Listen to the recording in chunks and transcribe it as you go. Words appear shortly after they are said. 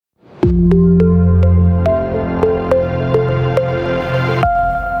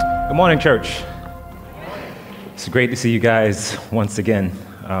Good morning, church. It's great to see you guys once again.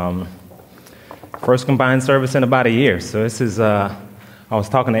 First combined service in about a year. So this is, I was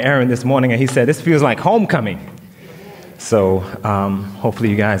talking to Aaron this morning and he said, this feels like homecoming. So hopefully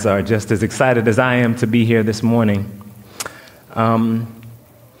you guys are just as excited as I am to be here this morning. And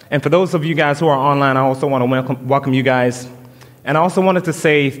for those of you guys who are online, I also want to welcome you guys. And I also wanted to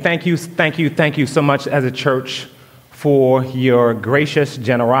say thank you so much as a church for your gracious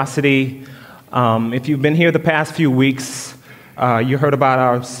generosity. If you've been here the past few weeks, you heard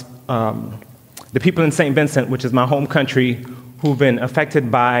about the people in St. Vincent, which is my home country, who've been affected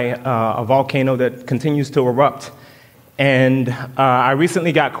by a volcano that continues to erupt. And I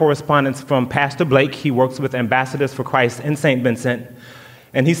recently got correspondence from Pastor Blake. He works with Ambassadors for Christ in St. Vincent.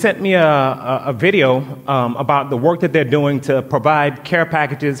 And he sent me a video about the work that they're doing to provide care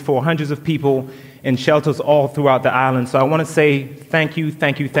packages for hundreds of people in shelters all throughout the island. So I want to say thank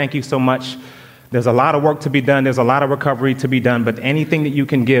you so much. There's a lot of work to be done. There's a lot of recovery to be done. But anything that you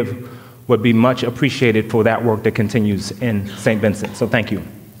can give would be much appreciated for that work that continues in St. Vincent. So thank you.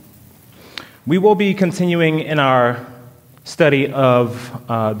 We will be continuing in our study of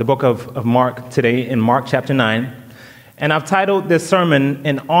the book of Mark today in Mark chapter 9. And I've titled this sermon,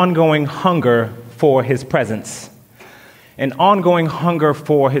 An Ongoing Hunger for His Presence. An ongoing hunger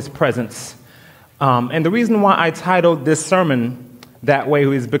for His presence. And the reason why I titled this sermon that way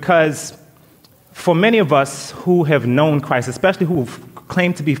is because for many of us who have known Christ, especially who have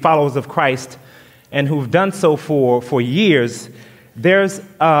claimed to be followers of Christ and who've done so for years, there's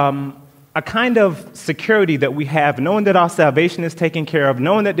a kind of security that we have, knowing that our salvation is taken care of,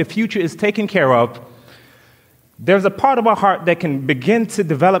 knowing that the future is taken care of. There's a part of our heart that can begin to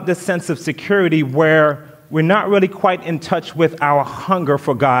develop this sense of security where we're not really quite in touch with our hunger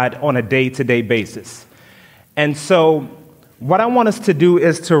for God on a day-to-day basis. And so what I want us to do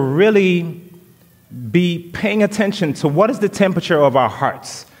is to really be paying attention to what is the temperature of our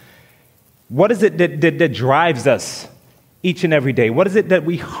hearts. What is it that drives us each and every day? What is it that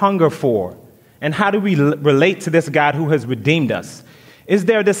we hunger for? And how do we relate to this God who has redeemed us? Is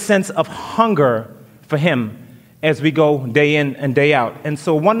there this sense of hunger for Him as we go day in and day out? And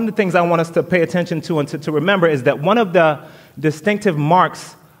so one of the things I want us to pay attention to and to remember is that one of the distinctive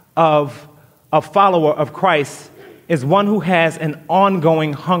marks of a follower of Christ is one who has an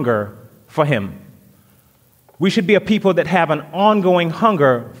ongoing hunger for Him. We should be a people that have an ongoing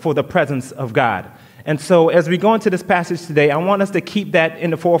hunger for the presence of God. And so as we go into this passage today, I want us to keep that in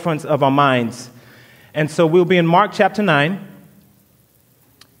the forefront of our minds. And so we'll be in Mark chapter 9.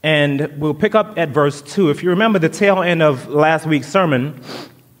 And we'll pick up at verse 2. If you remember the tail end of last week's sermon,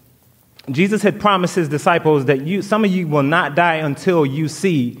 Jesus had promised His disciples that some of you will not die until you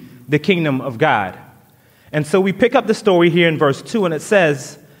see the kingdom of God. And so we pick up the story here in verse 2, and it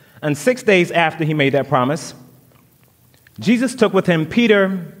says, and 6 days after He made that promise, Jesus took with Him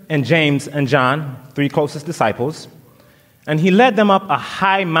Peter and James and John, 3 closest disciples, and He led them up a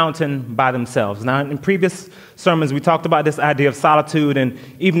high mountain by themselves. Now, in previous sermons, we talked about this idea of solitude, and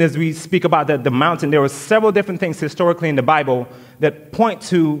even as we speak about the mountain, there were several different things historically in the Bible that point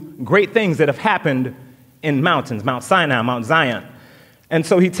to great things that have happened in mountains, Mount Sinai, Mount Zion. And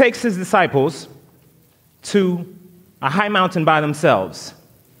so He takes His disciples to a high mountain by themselves,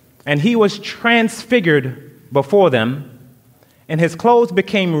 and He was transfigured before them, and His clothes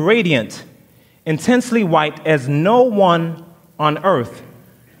became radiant, intensely white, as no one on earth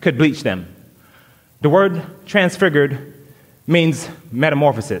could bleach them. The word transfigured means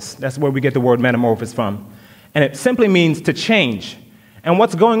metamorphosis. That's where we get the word metamorphosis from. And it simply means to change. And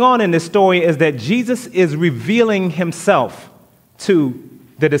what's going on in this story is that Jesus is revealing Himself to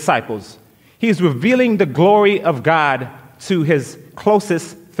the disciples. He's revealing the glory of God to His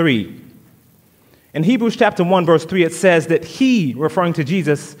closest 3. In Hebrews chapter 1, verse 3, it says that He, referring to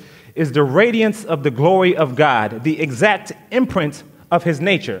Jesus, is the radiance of the glory of God, the exact imprint of His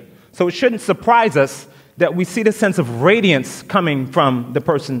nature. So it shouldn't surprise us that we see the sense of radiance coming from the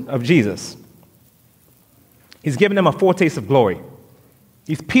person of Jesus. He's giving them a foretaste of glory.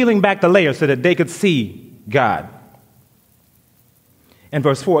 He's peeling back the layers so that they could see God. And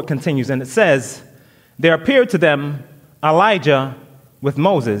verse 4 continues, and it says, there appeared to them Elijah with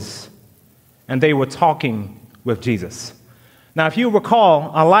Moses, and they were talking with Jesus. Now, if you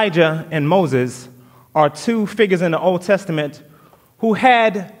recall, Elijah and Moses are 2 figures in the Old Testament who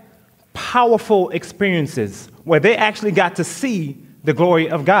had powerful experiences where they actually got to see the glory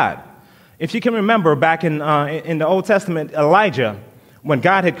of God. If you can remember back in the Old Testament, Elijah, when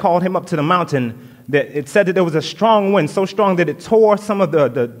God had called him up to the mountain, that it said that there was a strong wind, so strong that it tore some of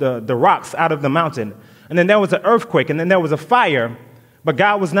the rocks out of the mountain. And then there was an earthquake, and then there was a fire. But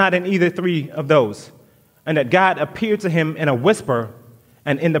God was not in either three of those, and that God appeared to him in a whisper,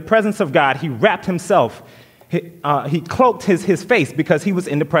 and in the presence of God, he wrapped himself, he cloaked his face because he was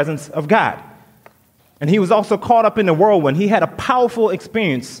in the presence of God. And he was also caught up in the whirlwind. He had a powerful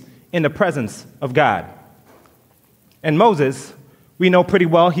experience in the presence of God. And Moses, we know pretty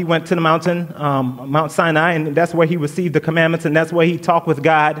well, he went to the mountain, Mount Sinai, and that's where he received the commandments, and that's where he talked with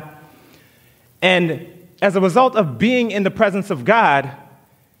God. And as a result of being in the presence of God,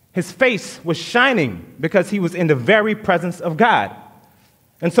 his face was shining because he was in the very presence of God.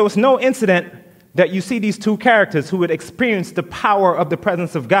 And so it's no incident that you see these two characters who would experience the power of the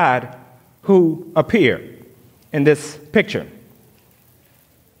presence of God who appear in this picture.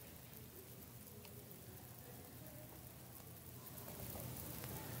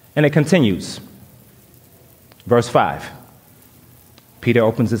 And it continues. Verse 5. Peter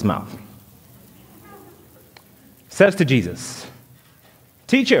opens his mouth. Says to Jesus,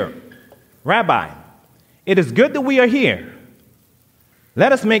 "Teacher, Rabbi, it is good that we are here.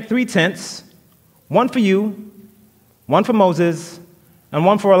 Let us make 3 tents, one for you, one for Moses, and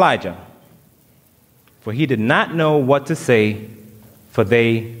one for Elijah." For he did not know what to say, for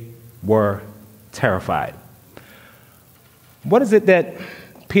they were terrified. What is it that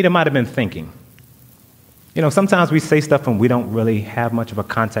Peter might have been thinking? You know, sometimes we say stuff and we don't really have much of a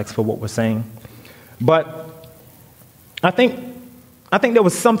context for what we're saying. But I think there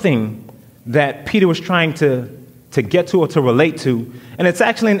was something that Peter was trying to get to or to relate to, and it's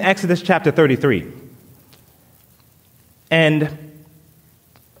actually in Exodus chapter 33. And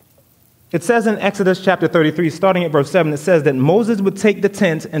it says in Exodus chapter 33, starting at verse 7, it says that Moses would take the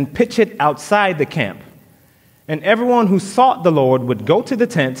tent and pitch it outside the camp. And everyone who sought the Lord would go to the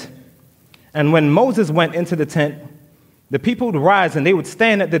tent, and when Moses went into the tent, the people would rise and they would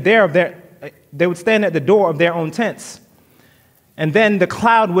stand at the door of their own tents. And then the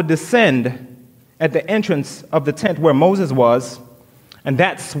cloud would descend at the entrance of the tent where Moses was, and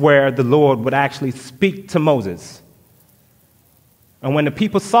that's where the Lord would actually speak to Moses. And when the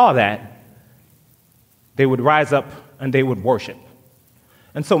people saw that, they would rise up and they would worship.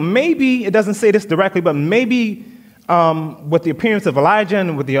 And so maybe, it doesn't say this directly, but maybe with the appearance of Elijah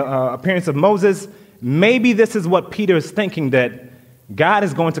and with the appearance of Moses, maybe this is what Peter is thinking, that God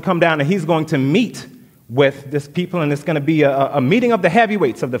is going to come down and he's going to meet with this people, and it's going to be a meeting of the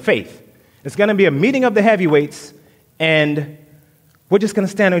heavyweights of the faith. It's going to be a meeting of the heavyweights, and we're just going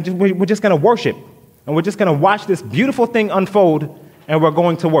to stand and we're just going to worship, and we're just going to watch this beautiful thing unfold, and we're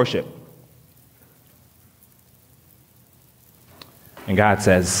going to worship. And God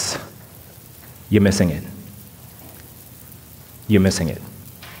says, "You're missing it. You're missing it."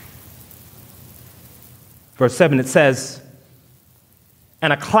 Verse 7, it says,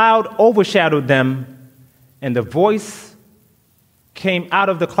 "And a cloud overshadowed them, and the voice came out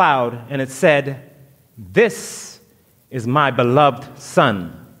of the cloud, and it said, 'This is my beloved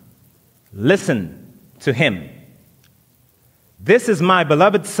Son. Listen to him. This is my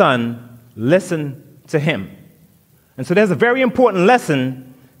beloved Son. Listen to him.'" And so there's a very important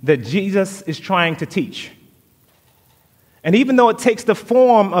lesson that Jesus is trying to teach. And even though it takes the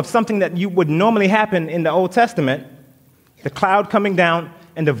form of something that would normally happen in the Old Testament, the cloud coming down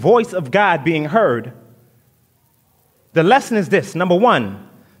and the voice of God being heard, the lesson is this. Number one,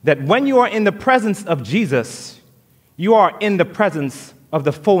 that when you are in the presence of Jesus, you are in the presence of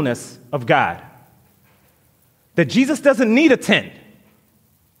the fullness of God. That Jesus doesn't need a tent.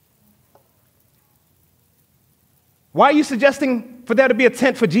 Why are you suggesting for there to be a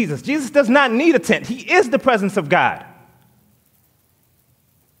tent for Jesus? Jesus does not need a tent. He is the presence of God.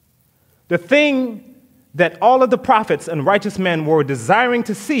 The thing that all of the prophets and righteous men were desiring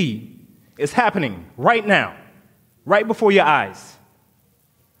to see is happening right now, right before your eyes.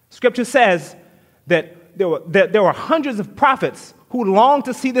 Scripture says that there were hundreds of prophets who longed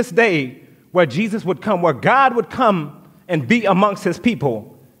to see this day where Jesus would come, where God would come and be amongst his people.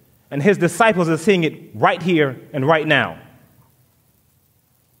 And his disciples are seeing it right here and right now.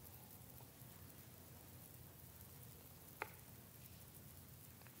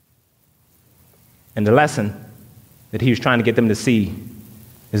 And the lesson that he was trying to get them to see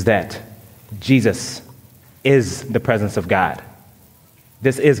is that Jesus is the presence of God.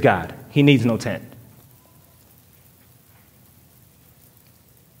 This is God. He needs no tent.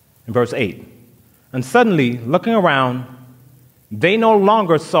 In verse 8, "And suddenly, looking around, they no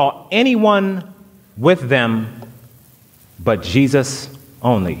longer saw anyone with them but Jesus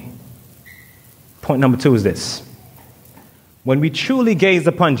only." Point number 2 is this. When we truly gaze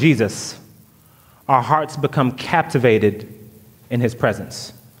upon Jesus, our hearts become captivated in his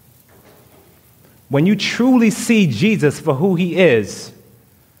presence. when you truly see Jesus for who he is,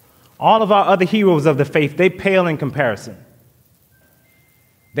 all of our other heroes of the faith, they pale in comparison.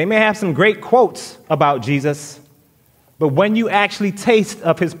 They may have some great quotes about Jesus, but when you actually taste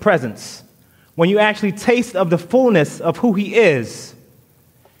of his presence, when you actually taste of the fullness of who he is,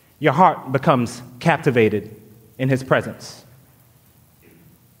 your heart becomes captivated in his presence.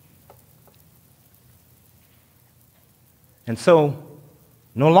 And so,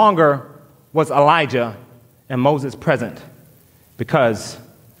 no longer was Elijah and Moses present because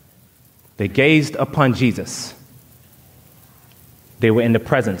they gazed upon Jesus. They were in the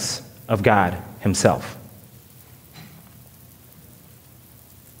presence of God himself.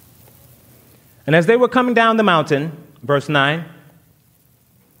 And as they were coming down the mountain, verse 9,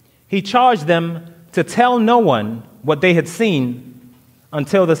 he charged them to tell no one what they had seen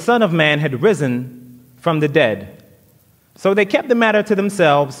until the Son of Man had risen from the dead. So they kept the matter to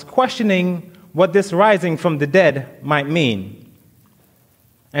themselves, questioning what this rising from the dead might mean.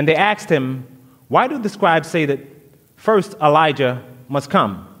 And they asked him, "Why do the scribes say that first Elijah must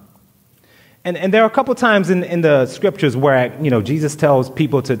come?" And there are a couple times in the scriptures where, Jesus tells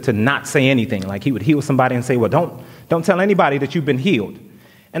people to not say anything. Like he would heal somebody and say, well, don't tell anybody that you've been healed.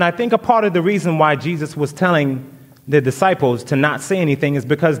 And I think a part of the reason why Jesus was telling the disciples to not say anything is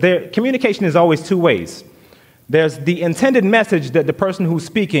because their communication is always two ways. There's the intended message that the person who's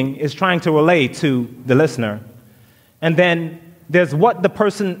speaking is trying to relay to the listener. And then there's what the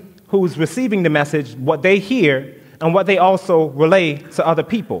person who's receiving the message, what they hear, and what they also relay to other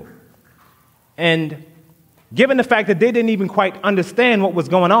people. And given the fact that they didn't even quite understand what was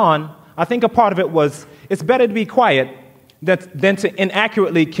going on, I think a part of it was it's better to be quiet than to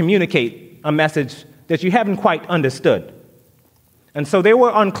inaccurately communicate a message that you haven't quite understood. And so they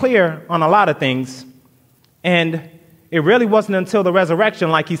were unclear on a lot of things, and it really wasn't until the resurrection,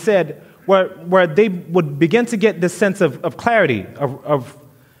 like he said, where they would begin to get this sense of clarity, of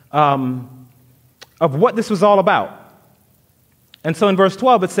what this was all about. And so in verse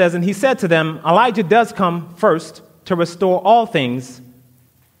 12 it says, "And he said to them, Elijah does come first to restore all things,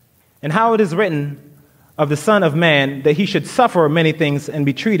 and how it is written of the Son of Man that he should suffer many things and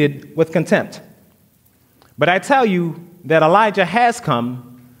be treated with contempt. But I tell you that Elijah has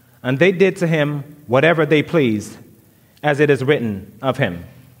come, and they did to him whatever they pleased, as it is written of him."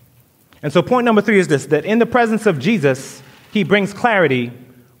 And so point number 3 is this, that in the presence of Jesus, he brings clarity,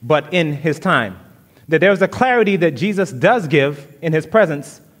 but in his time. That there's a clarity that Jesus does give in his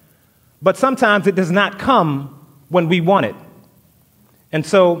presence, but sometimes it does not come when we want it. And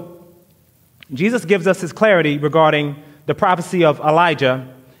so Jesus gives us his clarity regarding the prophecy of Elijah,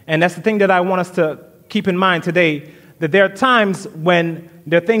 and that's the thing that I want us to keep in mind today, that there are times when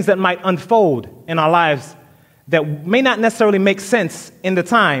there are things that might unfold in our lives that may not necessarily make sense in the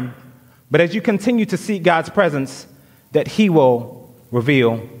time, but as you continue to seek God's presence, that he will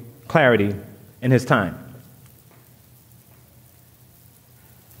reveal clarity in his time.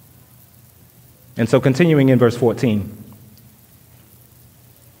 And so continuing in verse 14.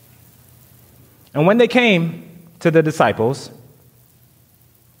 "And when they came to the disciples,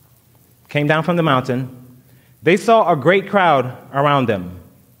 came down from the mountain, they saw a great crowd around them,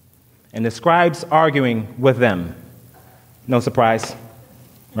 and the scribes arguing with them." No surprise,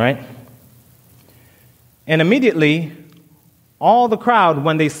 right? "And immediately all the crowd,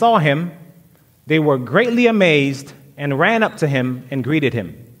 when they saw him, they were greatly amazed and ran up to him and greeted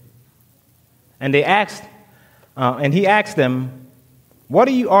him. And he asked them, 'What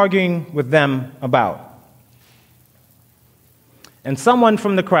are you arguing with them about?' And someone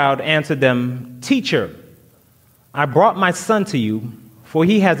from the crowd answered them, 'Teacher, I brought my son to you, for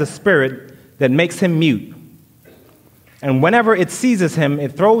he has a spirit that makes him mute. And whenever it seizes him,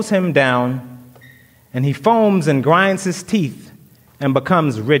 it throws him down, and he foams and grinds his teeth and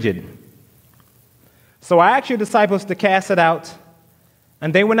becomes rigid. So I asked your disciples to cast it out,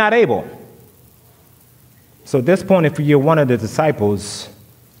 and they were not able.'" So at this point, if you're one of the disciples,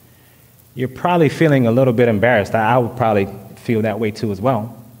 you're probably feeling a little bit embarrassed. I would probably feel that way too as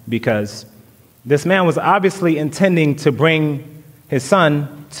well, because this man was obviously intending to bring his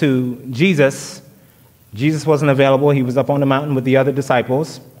son to Jesus. Jesus wasn't available. He was up on the mountain with the other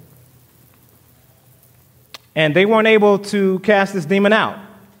disciples. And they weren't able to cast this demon out.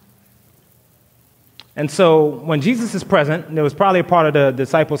 And so when Jesus is present, there was probably a part of the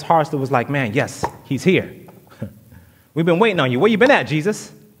disciples' hearts that was like, "Man, yes, he's here. We've been waiting on you. Where you been at,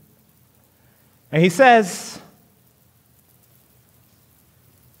 Jesus?" And he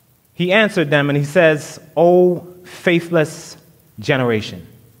answered them and he says, "O faithless generation."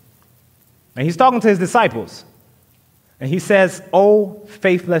 And he's talking to his disciples. And he says, "O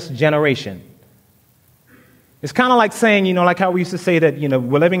faithless generation." It's kind of like saying, like how we used to say that,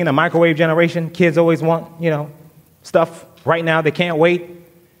 we're living in a microwave generation. Kids always want, stuff right now. They can't wait.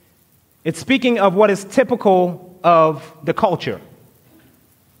 It's speaking of what is typical of the culture.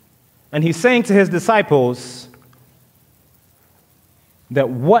 And he's saying to his disciples that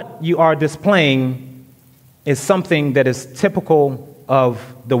what you are displaying is something that is typical of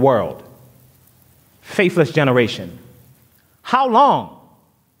the world. Faithless generation. How long?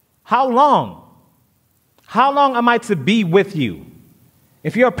 How long? How long am I to be with you?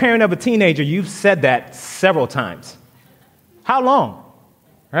 If you're a parent of a teenager, you've said that several times. How long?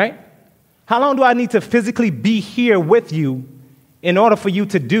 Right? How long do I need to physically be here with you in order for you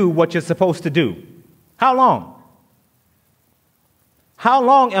to do what you're supposed to do? How long? How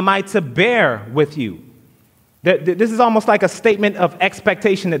long am I to bear with you? This is almost like a statement of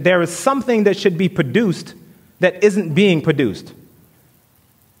expectation that there is something that should be produced that isn't being produced.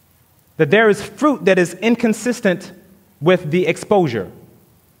 That there is fruit that is inconsistent with the exposure.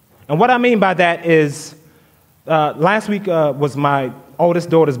 And what I mean by that is, last week was my oldest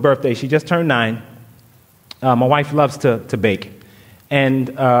daughter's birthday. She just turned 9. My wife loves to bake.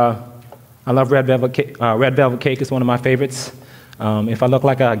 And I love red velvet cake. Red velvet cake is one of my favorites. If I look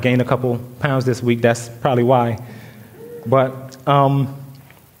like I gained a couple pounds this week, that's probably why. But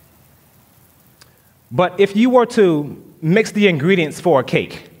if you were to mix the ingredients for a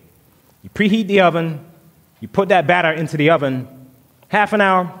cake, you preheat the oven, you put that batter into the oven, half an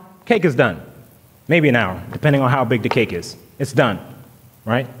hour, cake is done. Maybe an hour, depending on how big the cake is. It's done,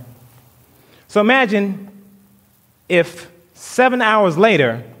 right? So imagine if 7 hours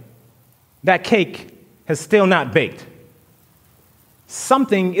later, that cake has still not baked.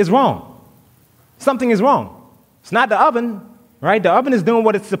 Something is wrong. Something is wrong. It's not the oven, right? The oven is doing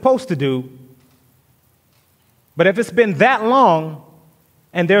what it's supposed to do. But if it's been that long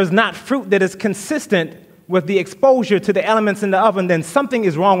and there's not fruit that is consistent with the exposure to the elements in the oven, then something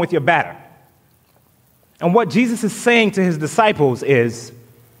is wrong with your batter. And what Jesus is saying to his disciples is,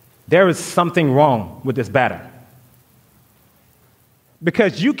 there is something wrong with this batter.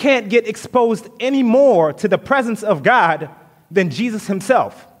 Because you can't get exposed any more to the presence of God than Jesus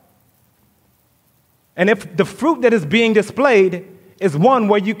himself. And if the fruit that is being displayed is one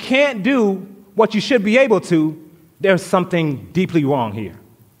where you can't do what you should be able to, there's something deeply wrong here.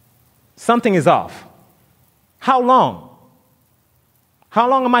 Something is off. How long? How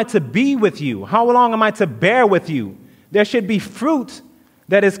long am I to be with you? How long am I to bear with you? There should be fruit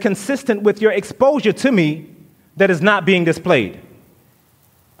that is consistent with your exposure to me that is not being displayed.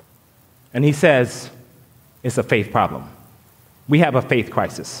 And he says, it's a faith problem. We have a faith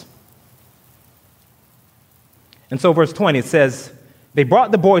crisis. And so verse 20, it says, they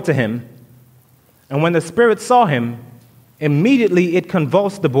brought the boy to him, and when the spirit saw him, immediately it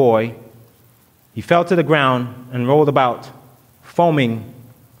convulsed the boy. He fell to the ground and rolled about, foaming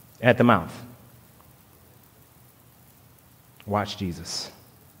at the mouth. Watch Jesus.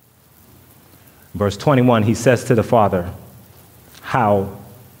 Verse 21, he says to the father, how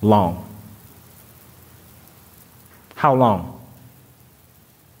long? How long?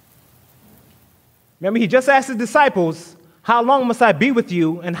 Remember, he just asked his disciples, how long must I be with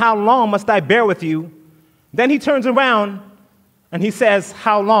you, and how long must I bear with you? Then he turns around and he says,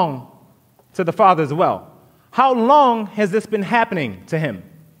 how long, to the father as well. How long has this been happening to him?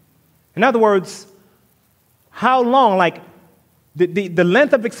 In other words, how long, like the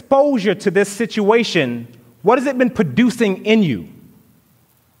length of exposure to this situation, what has it been producing in you?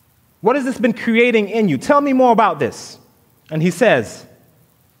 What has this been creating in you? Tell me more about this. And he says,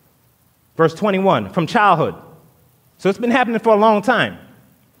 verse 21, from childhood. So it's been happening for a long time.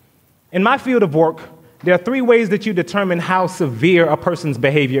 In my field of work, there are 3 ways that you determine how severe a person's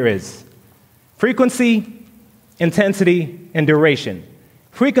behavior is: frequency, intensity, and duration.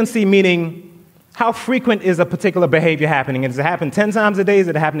 Frequency meaning how frequent is a particular behavior happening? Does it happen 10 times a day? Is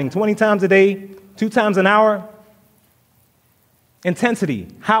it happening 20 times a day? 2 times an hour? Intensity.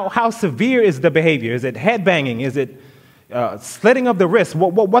 How severe is the behavior? Is it headbanging? Is it slitting of the wrist?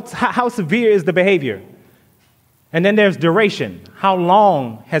 How severe is the behavior? And then there's duration. How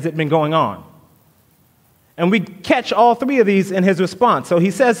long has it been going on? And we catch all 3 of these in his response. So he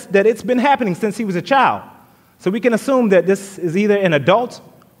says that it's been happening since he was a child. So we can assume that this is either an adult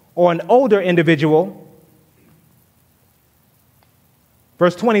or an older individual.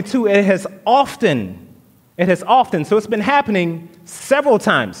 Verse 22, it has often, so it's been happening several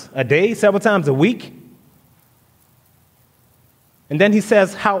times a day, several times a week. And then he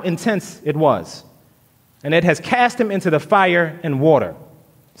says how intense it was. And it has cast him into the fire and water.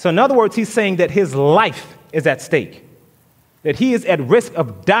 So in other words, he's saying that his life is at stake, that he is at risk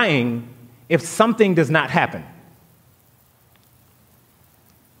of dying if something does not happen.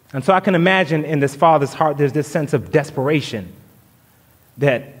 And so I can imagine in this father's heart, there's this sense of desperation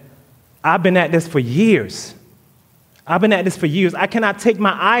that I've been at this for years. I cannot take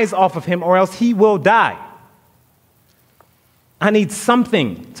my eyes off of him or else he will die. I need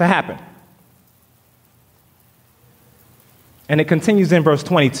something to happen. And it continues in verse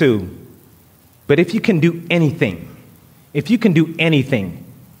 22. But if you can do anything.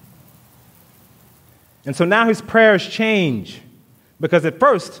 And so now his prayers change, because at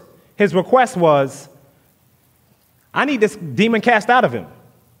first his request was, I need this demon cast out of him.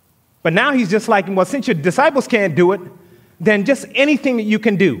 But now he's just like, well, since your disciples can't do it, then just anything that you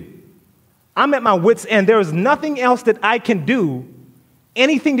can do. I'm at my wit's end. There is nothing else that I can do.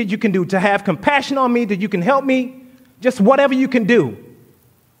 Anything that you can do to have compassion on me, that you can help me, just whatever you can do.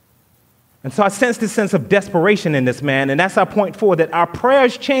 And so I sense this sense of desperation in this man, and that's our point 4, that our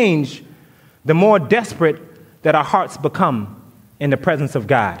prayers change the more desperate that our hearts become in the presence of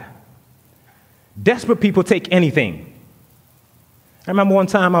God. Desperate people take anything. I remember one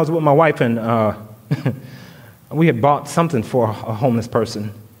time I was with my wife, and we had bought something for a homeless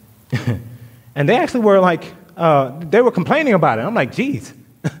person. And they actually were like, they were complaining about it. I'm like, geez,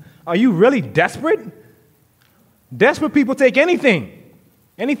 are you really desperate? Desperate people take anything.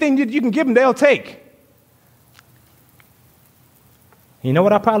 Anything that you can give them, they'll take. You know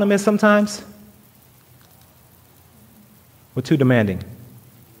what our problem is sometimes? We're too demanding.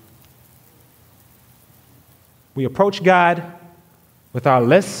 We approach God with our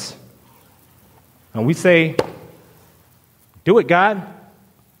lists, and we say, do it, God.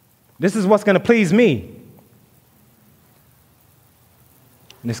 This is what's going to please me.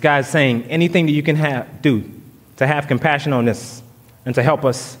 And this guy is saying, anything that you can do to have compassion on this and to help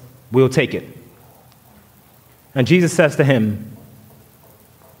us, we'll take it. And Jesus says to him,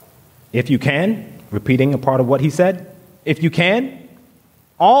 if you can, repeating a part of what he said, if you can,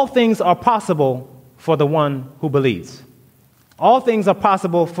 all things are possible for the one who believes. All things are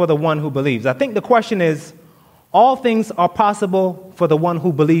possible for the one who believes. I think the question is, all things are possible for the one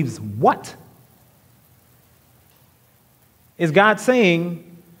who believes what? Is God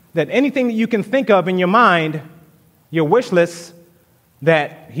saying that anything that you can think of in your mind, your wish list,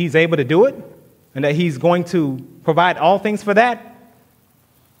 that he's able to do it and that he's going to provide all things for that?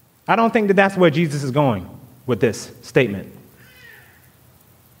 I don't think that that's where Jesus is going with this statement.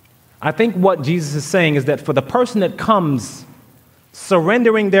 I think what Jesus is saying is that for the person that comes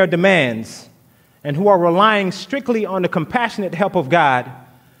surrendering their demands and who are relying strictly on the compassionate help of God,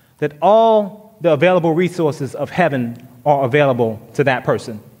 that all the available resources of heaven are available to that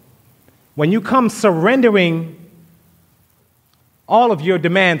person. When you come surrendering all of your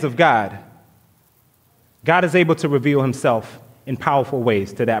demands of God, God is able to reveal himself in powerful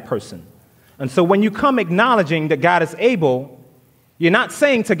ways to that person. And so when you come acknowledging that God is able, you're not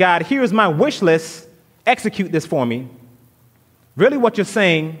saying to God, here's my wish list, execute this for me. Really what you're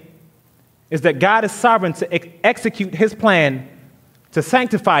saying is that God is sovereign to execute his plan to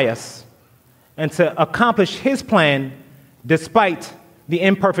sanctify us and to accomplish his plan despite the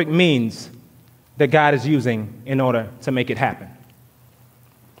imperfect means that God is using in order to make it happen.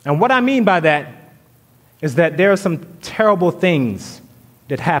 And what I mean by that is that there are some terrible things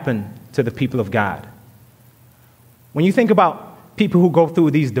that happen to the people of God. When you think about people who go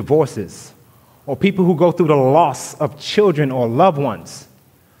through these divorces, or people who go through the loss of children or loved ones,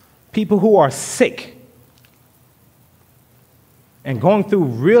 people who are sick and going through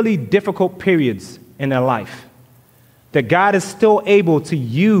really difficult periods in their life, that God is still able to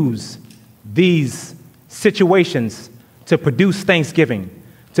use these situations to produce thanksgiving,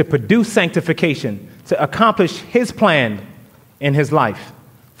 to produce sanctification, to accomplish his plan in his life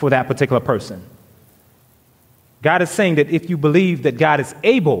for that particular person. God is saying that if you believe that God is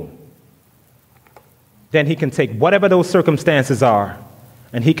able, then he can take whatever those circumstances are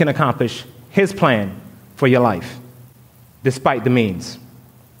and he can accomplish his plan for your life, despite the means.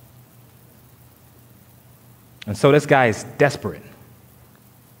 And so this guy is desperate.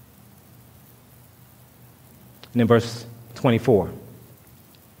 And in verse 24,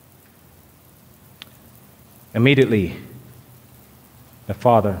 immediately the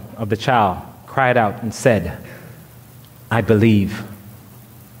father of the child cried out and said, I believe,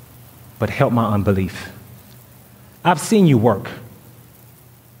 but help my unbelief. I've seen you work.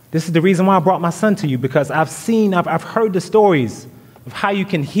 This is the reason why I brought my son to you, because I've heard the stories of how you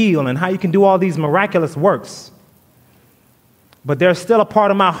can heal and how you can do all these miraculous works. But there's still a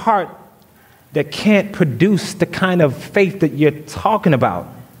part of my heart that can't produce the kind of faith that you're talking about.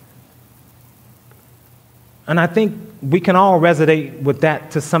 And I think we can all resonate with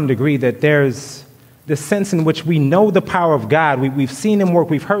that to some degree, that there's the sense in which we know the power of God. We've seen him work.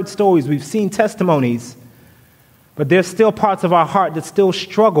 We've heard stories. We've seen testimonies. But there's still parts of our heart that still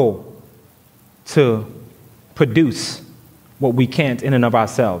struggle to produce what we can't in and of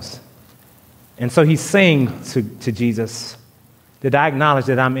ourselves. And so he's saying to Jesus that I acknowledge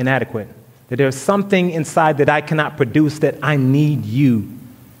that I'm inadequate, that there's something inside that I cannot produce that I need you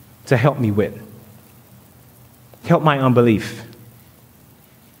to help me with. Help my unbelief.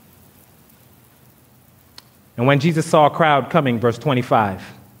 And when Jesus saw a crowd coming, verse 25,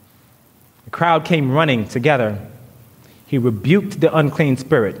 the crowd came running together. He rebuked the unclean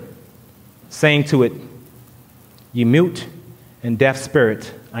spirit, saying to it, "You mute and deaf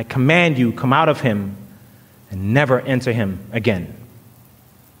spirit, I command you, come out of him and never enter him again."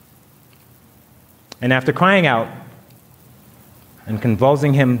 And after crying out and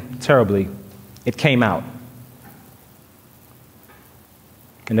convulsing him terribly, it came out.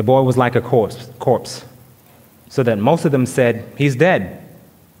 And the boy was like a corpse, so that most of them said, "He's dead."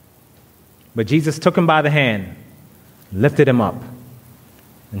 But Jesus took him by the hand, lifted him up,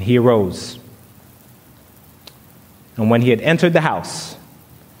 and he arose. And when he had entered the house,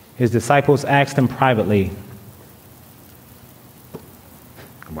 his disciples asked him privately,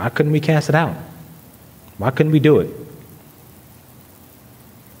 "Why couldn't we cast it out? Why couldn't we do it?"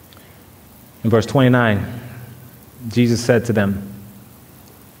 In verse 29, Jesus said to them,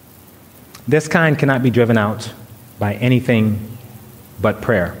 "This kind cannot be driven out by anything but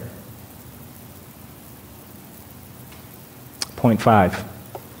prayer." Point 5.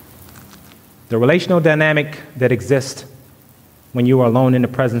 The relational dynamic that exists when you are alone in the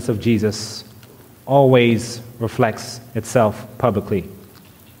presence of Jesus always reflects itself publicly.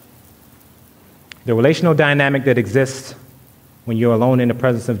 The relational dynamic that exists when you're alone in the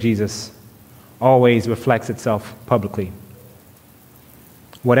presence of Jesus always reflects itself publicly.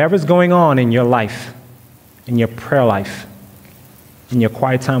 Whatever's going on in your life, in your prayer life, in your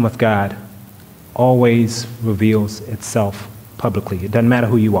quiet time with God, always reveals itself publicly. It doesn't matter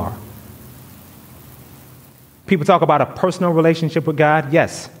who you are. People talk about a personal relationship with God,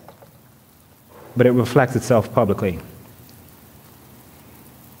 yes, but it reflects itself publicly.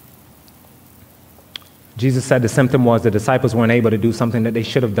 Jesus said the symptom was the disciples weren't able to do something that they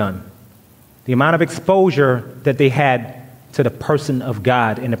should have done. The amount of exposure that they had to the person of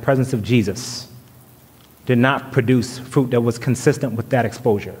God in the presence of Jesus did not produce fruit that was consistent with that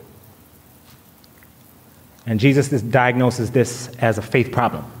exposure. And Jesus diagnoses this as a faith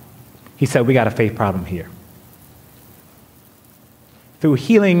problem. He said, we got a faith problem here. Through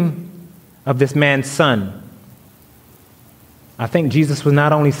healing of this man's son, I think Jesus was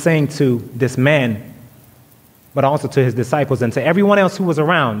not only saying to this man, but also to his disciples and to everyone else who was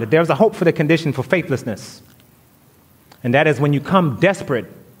around, that there's a hope for the condition for faithlessness. And that is when you come desperate,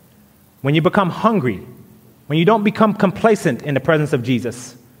 when you become hungry, when you don't become complacent in the presence of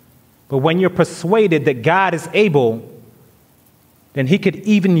Jesus, but when you're persuaded that God is able, then he could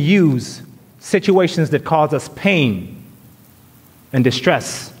even use situations that cause us pain and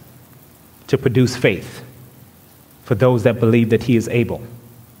distress to produce faith for those that believe that he is able.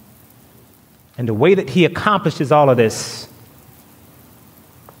 And the way that he accomplishes all of this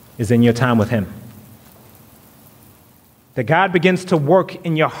is in your time with him. That God begins to work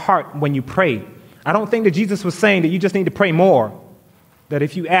in your heart when you pray. I don't think that Jesus was saying that you just need to pray more, that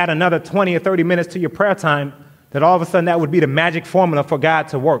if you add another 20 or 30 minutes to your prayer time, that all of a sudden that would be the magic formula for God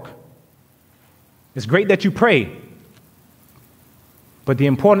to work. It's great that you pray, but the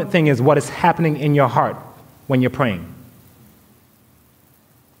important thing is what is happening in your heart when you're praying.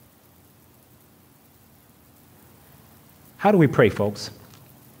 How do we pray, folks?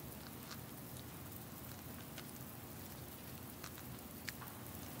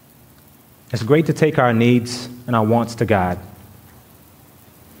 It's great to take our needs and our wants to God.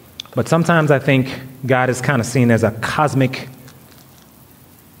 But sometimes I think God is kind of seen as a cosmic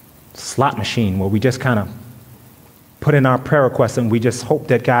slot machine where we just kind of put in our prayer requests and we just hope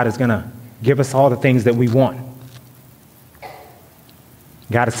that God is going to give us all the things that we want.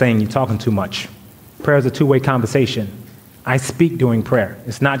 God is saying, you're talking too much. Prayer is a two-way conversation. I speak during prayer.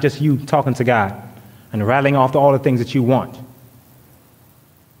 It's not just you talking to God and rattling off all the things that you want.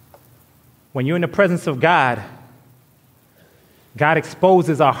 When you're in the presence of God, God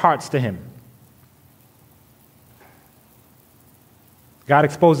exposes our hearts to him. God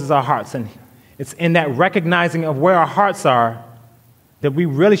exposes our hearts, and it's in that recognizing of where our hearts are that we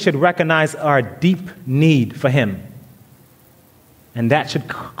really should recognize our deep need for him. And that should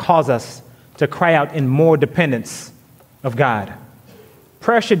cause us to cry out in more dependence of God.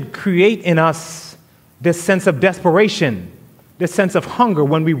 Prayer should create in us this sense of desperation, this sense of hunger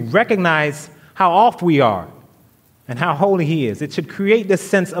when we recognize how off we are and how holy he is. It should create this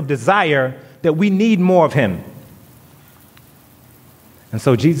sense of desire that we need more of him. And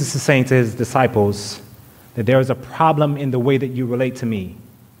so Jesus is saying to his disciples that there is a problem in the way that you relate to me.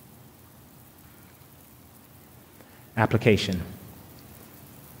 Application.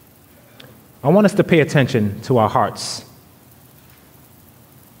 I want us to pay attention to our hearts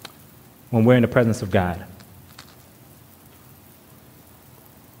when we're in the presence of God.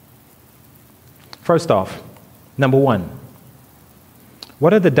 First off, number one,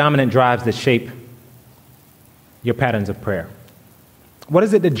 what are the dominant drives that shape your patterns of prayer? What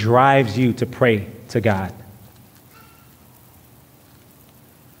is it that drives you to pray to God?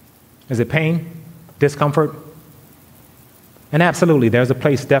 Is it pain? Discomfort? And absolutely, there's a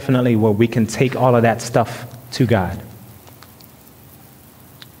place definitely where we can take all of that stuff to God.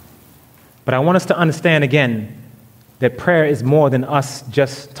 But I want us to understand again that prayer is more than us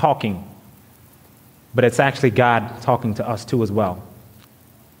just talking, but it's actually God talking to us too as well.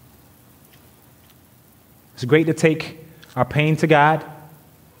 It's great to take our pain to God.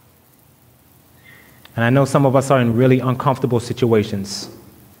 And I know some of us are in really uncomfortable situations.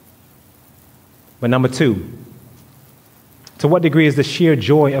 But number two, to what degree is the sheer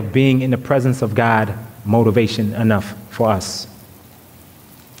joy of being in the presence of God motivation enough for us?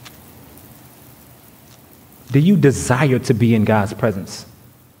 Do you desire to be in God's presence?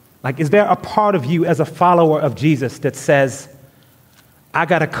 Like, is there a part of you as a follower of Jesus that says, I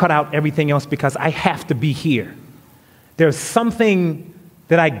got to cut out everything else because I have to be here? There's something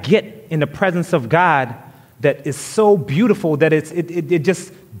that I get in the presence of God that is so beautiful that it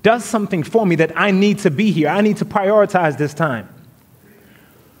just does something for me that I need to be here. I need to prioritize this time.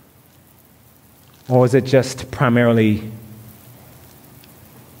 Or is it just primarily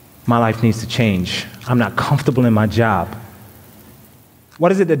my life needs to change? I'm not comfortable in my job.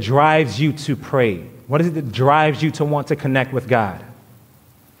 What is it that drives you to pray? What is it that drives you to want to connect with God?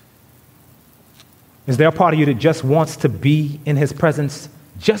 Is there a part of you that just wants to be in his presence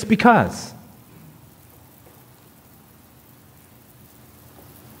just because?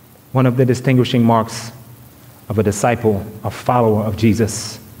 One of the distinguishing marks of a disciple, a follower of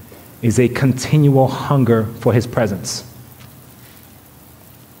Jesus, is a continual hunger for his presence.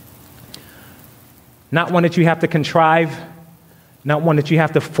 Not one that you have to contrive, not one that you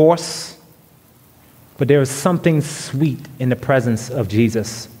have to force, but there is something sweet in the presence of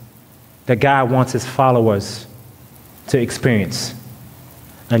Jesus that God wants his followers to experience.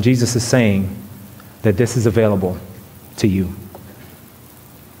 And Jesus is saying that this is available to you.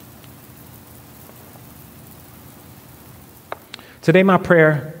 Today, my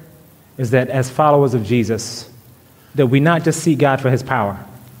prayer is that as followers of Jesus, that we not just seek God for his power,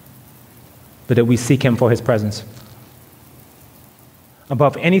 but that we seek him for his presence.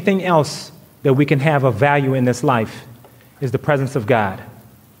 Above anything else that we can have of value in this life is the presence of God.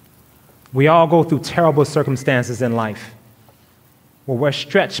 We all go through terrible circumstances in life where we're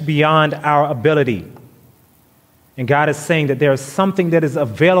stretched beyond our ability. And God is saying that there is something that is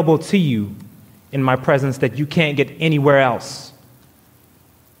available to you in my presence that you can't get anywhere else.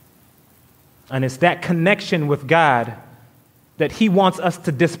 And it's that connection with God that he wants us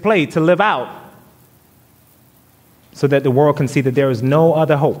to display, to live out, so that the world can see that there is no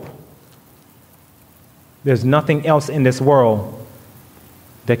other hope. There's nothing else in this world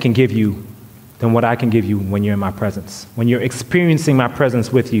that can give you than what I can give you when you're in my presence, when you're experiencing my presence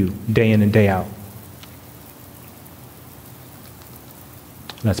with you day in and day out.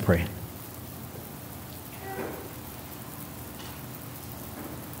 Let's pray.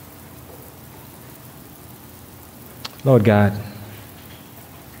 Lord God,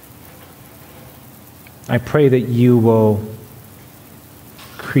 I pray that you will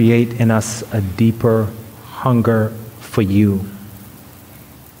create in us a deeper hunger for you,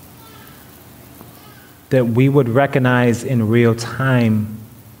 that we would recognize in real time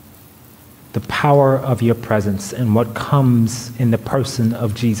the power of your presence and what comes in the person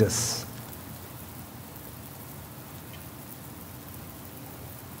of Jesus.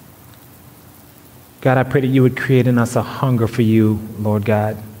 God, I pray that you would create in us a hunger for you, Lord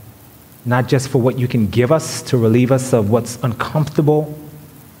God, not just for what you can give us to relieve us of what's uncomfortable,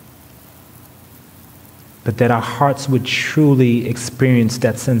 but that our hearts would truly experience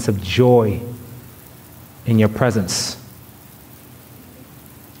that sense of joy in your presence.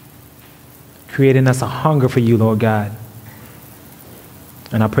 Create in us a hunger for you, Lord God.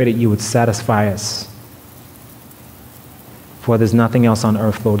 And I pray that you would satisfy us. For there's nothing else on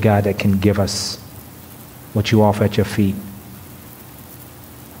earth, Lord God, that can give us what you offer at your feet.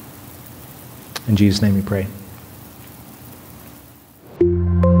 In Jesus' name we pray.